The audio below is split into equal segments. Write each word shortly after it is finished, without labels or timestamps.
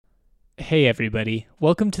Hey everybody,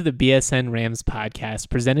 welcome to the BSN Rams podcast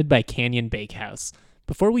presented by Canyon Bakehouse.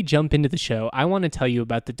 Before we jump into the show, I want to tell you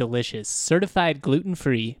about the delicious, certified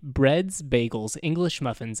gluten-free breads, bagels, English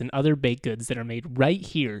muffins, and other baked goods that are made right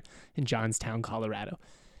here in Johnstown, Colorado.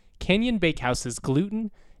 Canyon Bakehouse's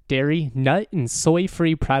gluten, dairy, nut, and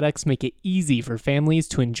soy-free products make it easy for families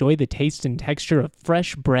to enjoy the taste and texture of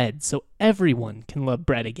fresh bread so everyone can love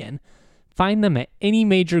bread again. Find them at any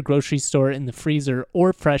major grocery store in the freezer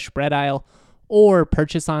or fresh bread aisle, or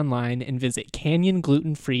purchase online and visit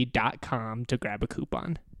canyonglutenfree.com to grab a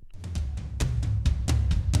coupon.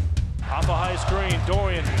 Off a high screen,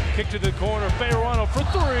 Dorian, kick to the corner, Fayerano for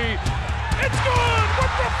three. It's good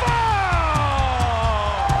with the foul!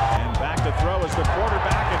 And back to throw is the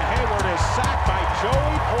quarterback, and Hayward is sacked by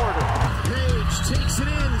Joey Porter. Page takes it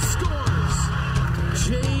in, scores.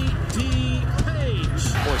 J.D. Page.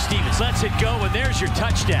 Boy, Stevens lets it go, and there's your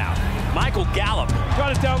touchdown. Michael Gallup.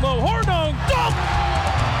 Got it down low, Hornung, dunk!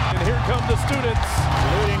 And here come the students.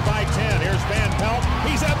 Leading by 10, here's Van Pelt.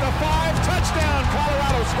 He's at the 5, touchdown,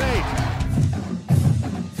 Colorado State.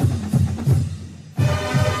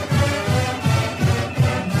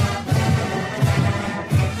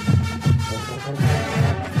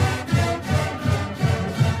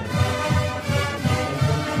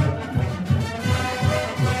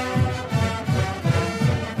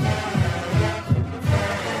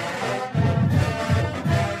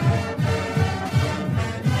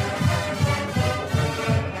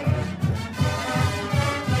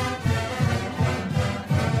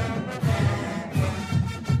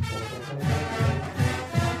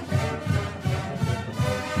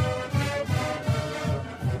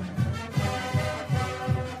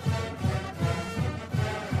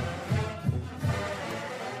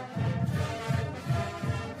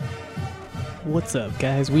 What's up,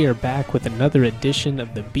 guys? We are back with another edition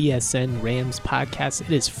of the BSN Rams podcast. It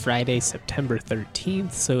is Friday, September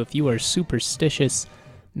 13th, so if you are superstitious,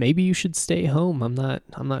 maybe you should stay home. I'm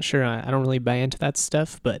not sure. I don't really buy into that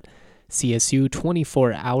stuff, but CSU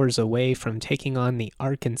 24 hours away from taking on the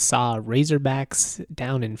Arkansas Razorbacks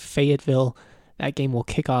down in Fayetteville. That game will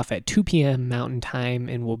kick off at 2 p.m. Mountain Time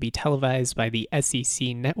and will be televised by the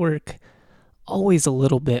SEC Network. Always a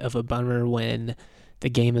little bit of a bummer when the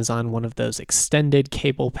game is on one of those extended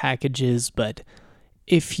cable packages, but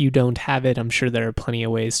if you don't have it, I'm sure there are plenty of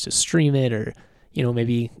ways to stream it, or,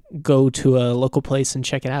 maybe go to a local place and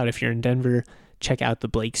check it out. If you're in Denver, check out the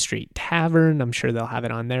Blake Street Tavern. I'm sure they'll have it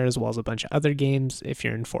on there, as well as a bunch of other games. If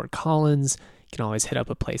you're in Fort Collins, you can always hit up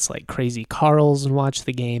a place like Crazy Carl's and watch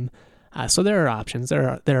the game. So there are options.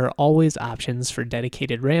 There are always options for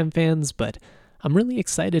dedicated Ram fans, but I'm really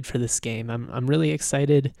excited for this game. I'm really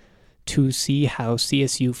excited to see how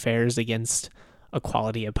CSU fares against a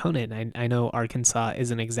quality opponent. I know Arkansas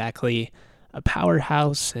isn't exactly a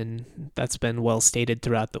powerhouse, and that's been well stated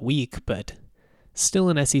throughout the week, but still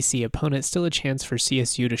an SEC opponent, still a chance for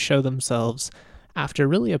CSU to show themselves after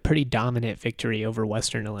really a pretty dominant victory over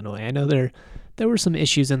Western Illinois. I know there were some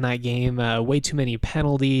issues in that game, way too many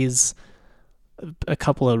penalties, a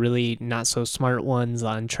couple of really not so smart ones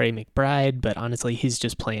on Trey McBride, but honestly, he's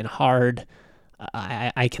just playing hard.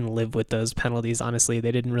 I can live with those penalties, honestly.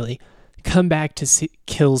 They didn't really come back to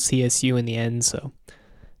kill CSU in the end, so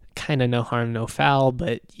kind of no harm, no foul,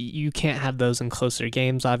 but you can't have those in closer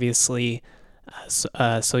games, obviously.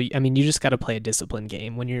 You just got to play a disciplined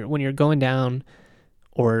game. When you're going down,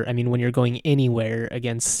 when you're going anywhere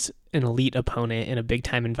against an elite opponent in a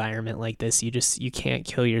big-time environment like this, you can't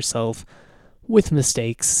kill yourself with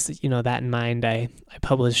mistakes. That in mind, I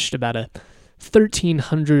published about a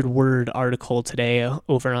 1,300-word article today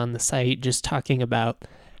over on the site just talking about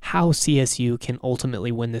how CSU can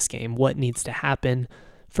ultimately win this game, what needs to happen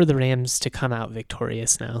for the Rams to come out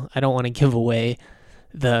victorious. Now, I don't want to give away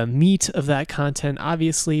the meat of that content,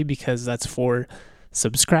 obviously, because that's for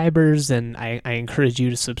subscribers, and I encourage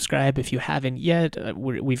you to subscribe if you haven't yet.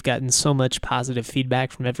 We've gotten so much positive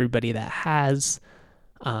feedback from everybody that has.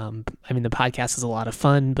 The podcast is a lot of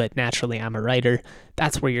fun, but naturally I'm a writer.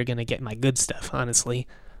 That's where you're going to get my good stuff, honestly.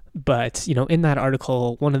 But, in that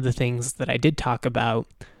article, one of the things that I did talk about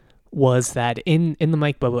was that in the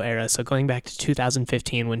Mike Bobo era, so going back to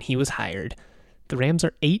 2015 when he was hired, the Rams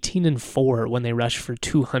are 18-4 when they rush for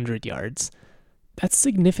 200 yards. That's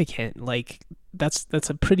significant. That's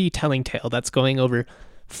a pretty telling tale. That's going over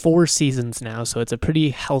 4 seasons now, so it's a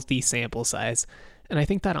pretty healthy sample size. And I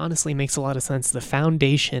think that honestly makes a lot of sense. The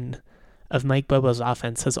foundation of Mike Bobo's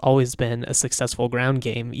offense has always been a successful ground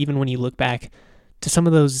game. Even when you look back to some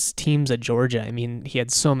of those teams at Georgia, he had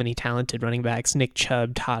so many talented running backs, Nick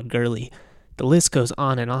Chubb, Todd Gurley. The list goes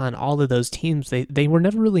on and on. All of those teams, they were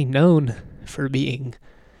never really known for being,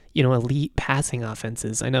 elite passing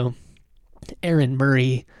offenses. I know Aaron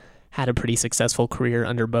Murray had a pretty successful career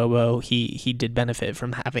under Bobo. He did benefit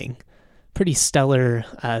from having pretty stellar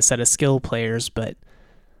set of skill players, but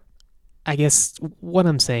I guess what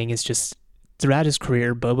I'm saying is just throughout his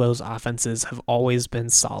career, Bobo's offenses have always been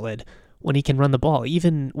solid when he can run the ball.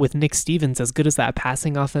 Even with Nick Stevens, as good as that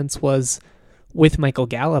passing offense was with Michael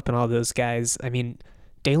Gallup and all those guys, I mean,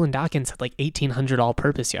 Dalen Dawkins had like 1,800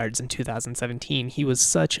 all-purpose yards in 2017. He was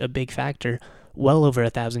such a big factor, well over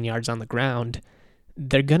 1,000 yards on the ground.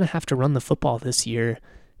 They're going to have to run the football this year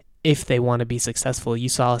if they want to be successful. You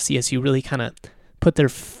saw CSU really kind of put their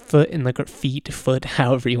foot,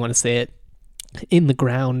 however you want to say it, in the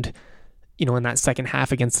ground, in that second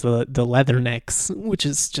half against the Leathernecks, which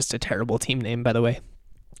is just a terrible team name, by the way,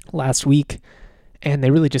 last week. And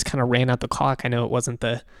they really just kind of ran out the clock. I know it wasn't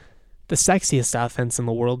the sexiest offense in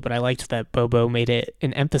the world, but I liked that Bobo made it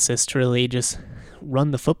an emphasis to really just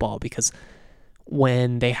run the football, because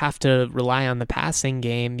when they have to rely on the passing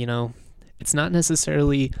game, it's not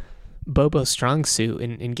necessarily Bobo's strong suit.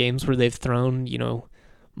 In games where they've thrown,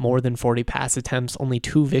 more than 40 pass attempts, only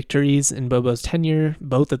 2 victories in Bobo's tenure,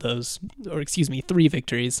 3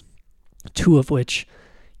 victories, 2 of which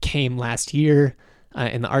came last year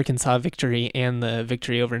in the Arkansas victory and the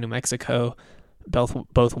victory over New Mexico,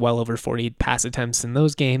 both well over 40 pass attempts in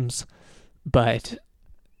those games. But,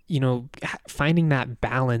 finding that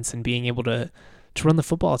balance and being able to run the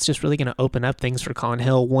football, it's just really going to open up things for Colin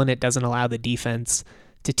Hill. One, it doesn't allow the defense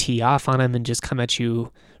to tee off on him and just come at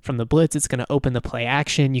you from the blitz. It's going to open the play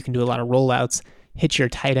action. You can do a lot of rollouts, hit your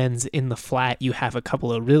tight ends in the flat. You have a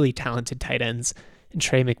couple of really talented tight ends in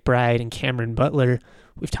Trey McBride and Cameron Butler.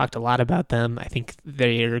 We've talked a lot about them. I think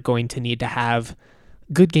they're going to need to have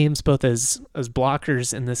good games both as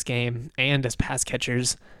blockers in this game and as pass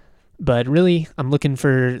catchers. But really, I'm looking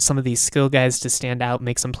for some of these skill guys to stand out,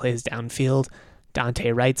 make some plays downfield.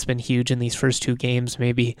 Dante Wright's been huge in these first 2 games.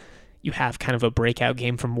 Maybe you have kind of a breakout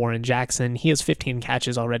game from Warren Jackson. He has 15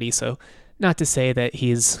 catches already, so not to say that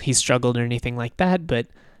he's struggled or anything like that, but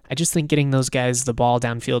I just think getting those guys the ball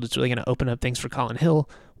downfield is really going to open up things for Colin Hill.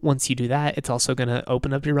 Once you do that, it's also going to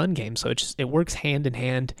open up your run game. So it works hand in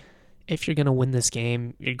hand. If you're going to win this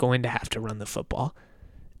game, you're going to have to run the football.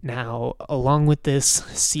 Now, along with this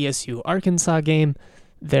CSU-Arkansas game,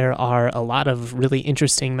 there are a lot of really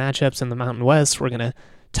interesting matchups in the Mountain West. We're going to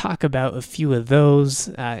talk about a few of those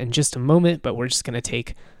in just a moment, but we're just going to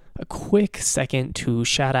take a quick second to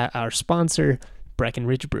shout out our sponsor,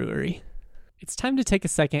 Breckenridge Brewery. It's time to take a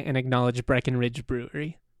second and acknowledge Breckenridge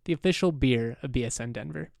Brewery, the official beer of BSN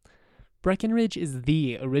Denver. Breckenridge is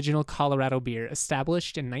the original Colorado beer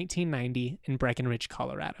established in 1990 in Breckenridge,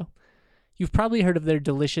 Colorado. You've probably heard of their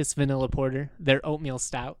delicious vanilla porter, their oatmeal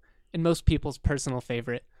stout, and most people's personal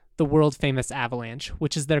favorite, the world-famous Avalanche,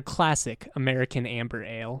 which is their classic American Amber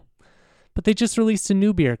Ale. But they just released a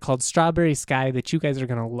new beer called Strawberry Sky that you guys are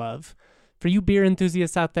going to love. For you beer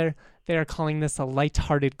enthusiasts out there, they are calling this a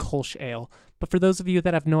light-hearted Kolsch Ale. But for those of you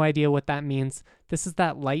that have no idea what that means, this is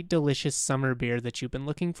that light, delicious summer beer that you've been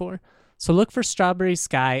looking for. So look for Strawberry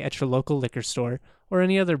Sky at your local liquor store or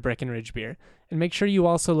any other Breckenridge beer. And make sure you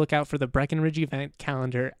also look out for the Breckenridge event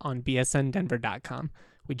calendar on bsndenver.com.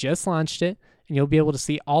 We just launched it, and you'll be able to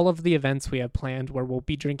see all of the events we have planned where we'll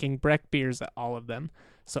be drinking Breck beers at all of them.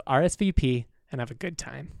 So RSVP and have a good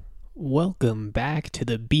time. Welcome back to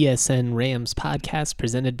the BSN Rams podcast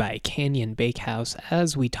presented by Canyon Bakehouse.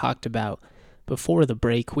 As we talked about before the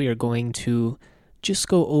break, we are going to just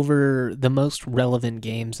go over the most relevant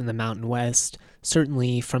games in the Mountain West,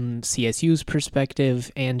 certainly from CSU's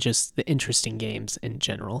perspective and just the interesting games in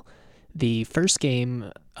general. The first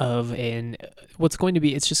game of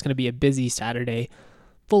it's just going to be a busy Saturday,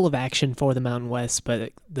 full of action for the Mountain West,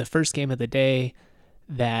 but the first game of the day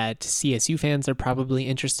that CSU fans are probably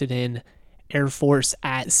interested in, Air Force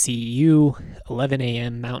at CU, 11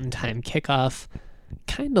 a.m. Mountain Time kickoff.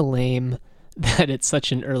 Kind of lame that it's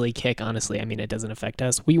such an early kick, honestly. I mean, it doesn't affect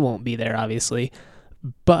us. We won't be there, obviously.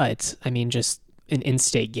 But, I mean, just an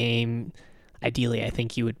in-state game. Ideally, I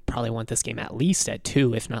think you would probably want this game at least at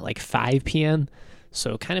 2, if not like 5 p.m.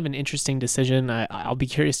 So kind of an interesting decision. I'll be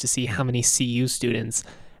curious to see how many CU students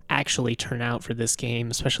actually turn out for this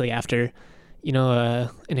game, especially after,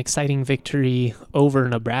 an exciting victory over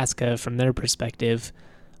Nebraska from their perspective.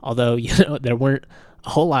 Although, there weren't a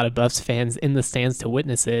whole lot of Buffs fans in the stands to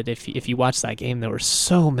witness it. If you watch that game, there were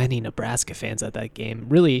so many Nebraska fans at that game.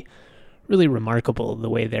 Really, really remarkable the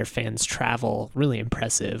way their fans travel. Really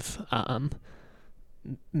impressive.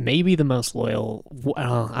 Maybe the most loyal, I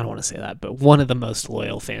don't want to say that, but one of the most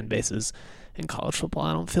loyal fan bases in college football.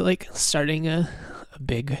 I don't feel like starting a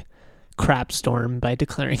big crap storm by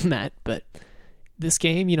declaring that. But this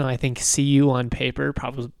game, I think CU on paper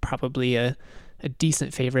probably a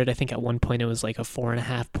decent favorite. I think at one point it was like a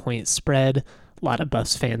 4.5 point spread. A lot of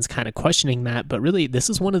Buffs fans kind of questioning that, but really this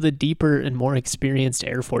is one of the deeper and more experienced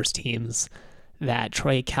Air Force teams that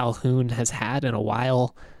Troy Calhoun has had in a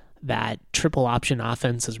while. That triple option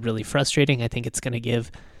offense is really frustrating. I think it's going to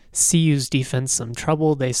give CU's defense some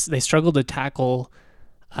trouble. They struggled to tackle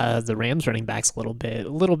the Rams running backs a little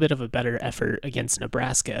bit of a better effort against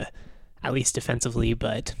Nebraska, at least defensively,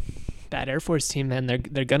 but that Air Force team, man,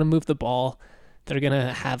 they're going to move the ball. They're going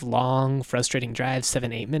to have long, frustrating drives,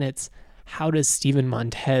 7-8 minutes. How does Steven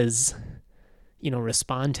Montez,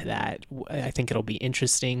 respond to that? I think it'll be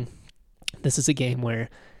interesting. This is a game where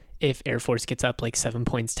if Air Force gets up like 7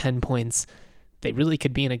 points, 10 points, they really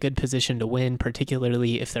could be in a good position to win,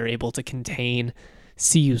 particularly if they're able to contain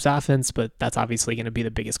CU's offense, but that's obviously going to be the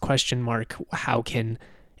biggest question mark. How can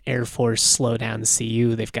Air Force slow down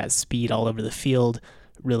CU? They've got speed all over the field,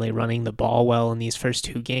 really running the ball well in these first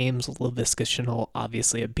two games. Laviska Shenault,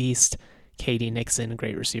 obviously a beast. Katie Nixon,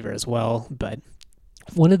 great receiver as well. But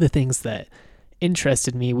one of the things that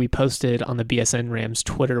interested me, we posted on the BSN Rams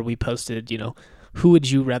Twitter, we posted, who would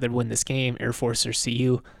you rather win this game, Air Force or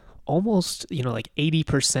CU? Almost, like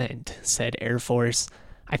 80% said Air Force.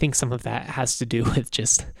 I think some of that has to do with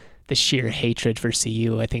just the sheer hatred for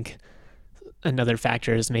CU. I think another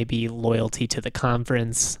factor is maybe loyalty to the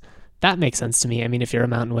conference. That makes sense to me. I mean, if you're a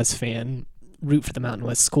Mountain West fan, root for the Mountain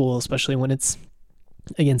West school, especially when it's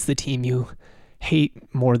against the team you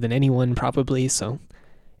hate more than anyone probably. So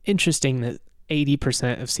interesting that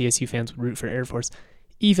 80% of CSU fans would root for Air Force,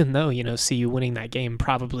 even though, CU winning that game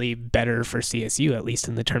probably better for CSU, at least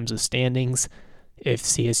in the terms of standings. If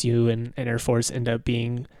CSU and Air Force end up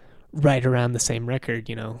being right around the same record,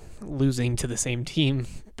 losing to the same team,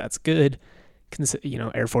 that's good.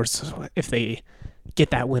 Air Force, if they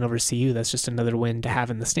get that win over CU, that's just another win to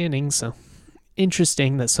have in the standings. So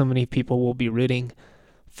interesting that so many people will be rooting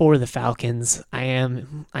for the Falcons. I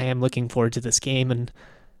am looking forward to this game, and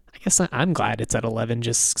I guess I'm glad it's at 11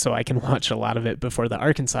 just so I can watch a lot of it before the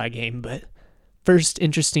Arkansas game. But first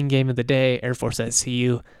interesting game of the day, Air Force at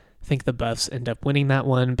CU. I think the Buffs end up winning that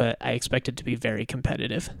one, but I expect it to be very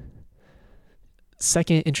competitive.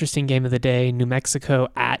 Second interesting game of the day, New Mexico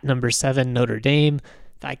at number 7, Notre Dame.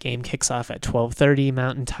 That game kicks off at 12:30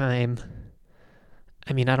 Mountain Time.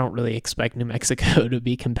 I mean, I don't really expect New Mexico to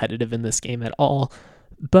be competitive in this game at all,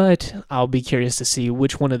 but I'll be curious to see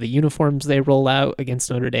which one of the uniforms they roll out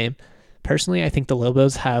against Notre Dame. Personally, I think the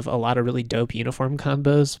Lobos have a lot of really dope uniform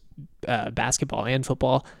combos, basketball and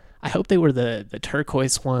football. I hope they were the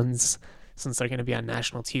turquoise ones since they're going to be on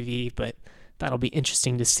national TV, but that'll be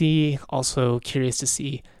interesting to see. Also curious to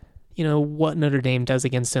see, what Notre Dame does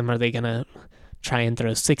against them. Are they going to try and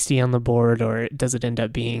throw 60 on the board, or does it end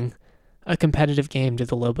up being a competitive game? Do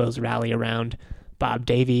the Lobos rally around Bob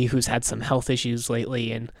Davie, who's had some health issues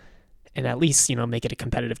lately, and at least, make it a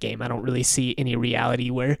competitive game? I don't really see any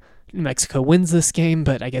reality where New Mexico wins this game,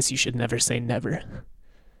 but I guess you should never say never.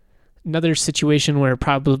 Another situation where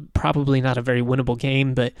probably not a very winnable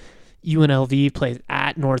game, but UNLV plays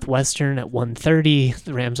at Northwestern at 1:30.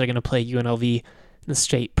 The Rams are going to play UNLV in the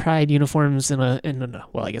State Pride uniforms well,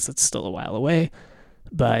 I guess it's still a while away,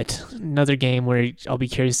 but another game where I'll be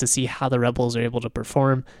curious to see how the Rebels are able to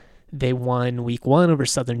perform. They won week 1 over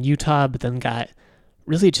Southern Utah, but then got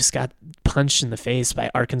punched in the face by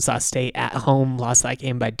Arkansas State at home, lost that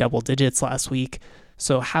game by double digits last week.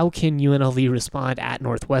 So how can UNLV respond at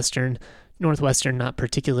Northwestern? Northwestern not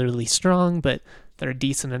particularly strong, but they're a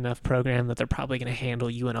decent enough program that they're probably going to handle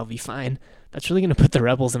UNLV fine. That's really going to put the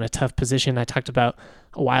Rebels in a tough position. I talked about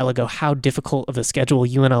a while ago how difficult of a schedule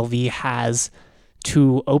UNLV has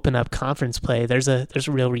to open up conference play. There's a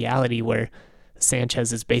real reality where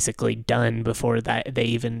Sanchez is basically done before that they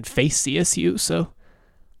even face CSU. So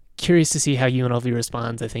curious to see how UNLV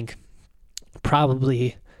responds. I think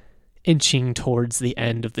probably inching towards the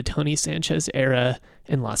end of the Tony Sanchez era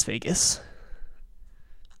in Las Vegas.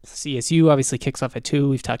 CSU obviously kicks off at 2.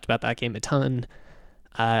 We've talked about that game a ton.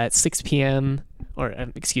 At 6 p.m., got to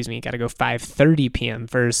go 5:30 p.m.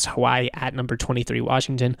 first. Hawaii at number 23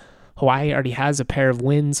 Washington. Hawaii already has a pair of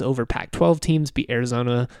wins over Pac-12 teams, beat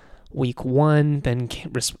Arizona week 1,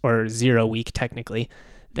 or 0 week technically,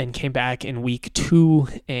 then came back in week 2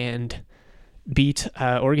 and beat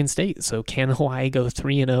Oregon State. So can Hawaii go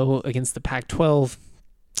 3-0 against the Pac-12?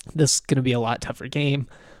 This is going to be a lot tougher game.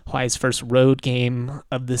 Hawaii's first road game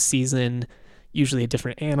of the season, usually a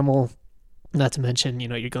different animal. Not to mention,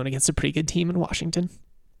 you're going against a pretty good team in Washington.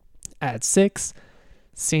 At 6,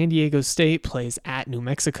 San Diego State plays at New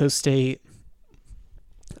Mexico State.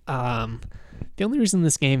 The only reason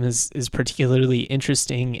this game is particularly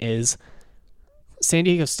interesting is San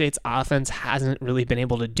Diego State's offense hasn't really been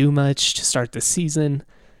able to do much to start the season.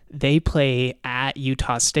 They play at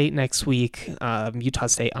Utah State next week. Utah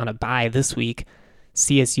State on a bye this week.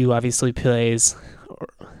 CSU obviously plays,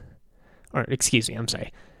 or excuse me, I'm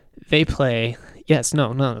sorry. They play. Yes,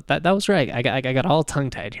 no, that was right. I got all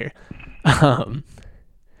tongue-tied here.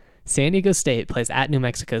 San Diego State plays at New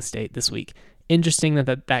Mexico State this week. Interesting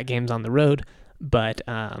that game's on the road, but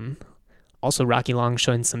also Rocky Long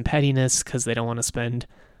showing some pettiness because they don't want to spend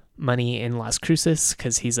money in Las Cruces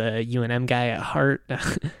because he's a UNM guy at heart.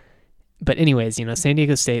 But anyways, San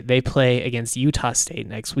Diego State, they play against Utah State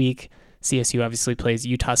next week. CSU obviously plays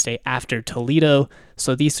Utah State after Toledo.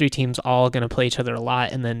 So these three teams all going to play each other a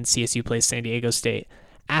lot, and then CSU plays San Diego State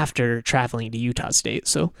after traveling to Utah State.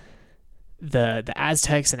 So the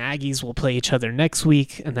Aztecs and Aggies will play each other next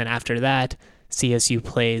week, and then after that, CSU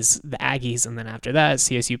plays the Aggies, and then after that,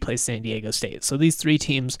 CSU plays San Diego State. So these three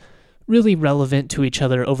teams really relevant to each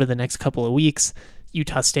other over the next couple of weeks.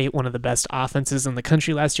 Utah State, one of the best offenses in the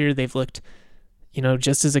country last year. They've looked,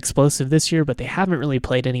 just as explosive this year, but they haven't really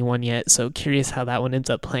played anyone yet. So curious how that one ends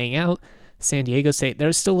up playing out. San Diego State,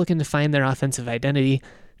 they're still looking to find their offensive identity.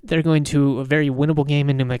 They're going to a very winnable game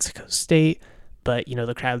in New Mexico State, but,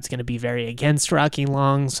 the crowd's going to be very against Rocky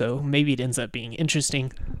Long, so maybe it ends up being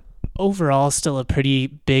interesting. Overall, still a pretty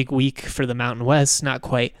big week for the Mountain West, not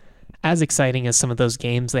quite as exciting as some of those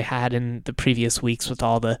games they had in the previous weeks with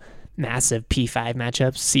all the massive P5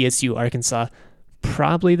 matchups. CSU, Arkansas,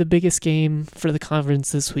 probably the biggest game for the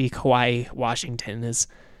conference this week. Hawaii, Washington is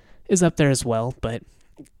up there as well, but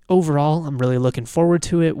overall, I'm really looking forward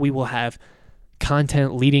to it. We will have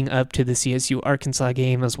content leading up to the CSU Arkansas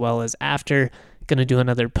game as well as after. Going to do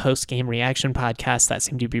another post-game reaction podcast that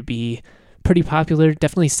seemed to be pretty popular.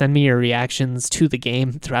 Definitely send me your reactions to the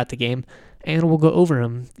game throughout the game, and we'll go over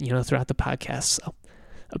them, throughout the podcast. So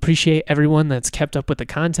appreciate everyone that's kept up with the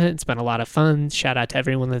content. It's been a lot of fun. Shout out to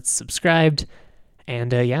everyone that's subscribed.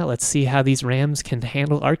 And let's see how these Rams can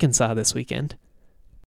handle Arkansas this weekend.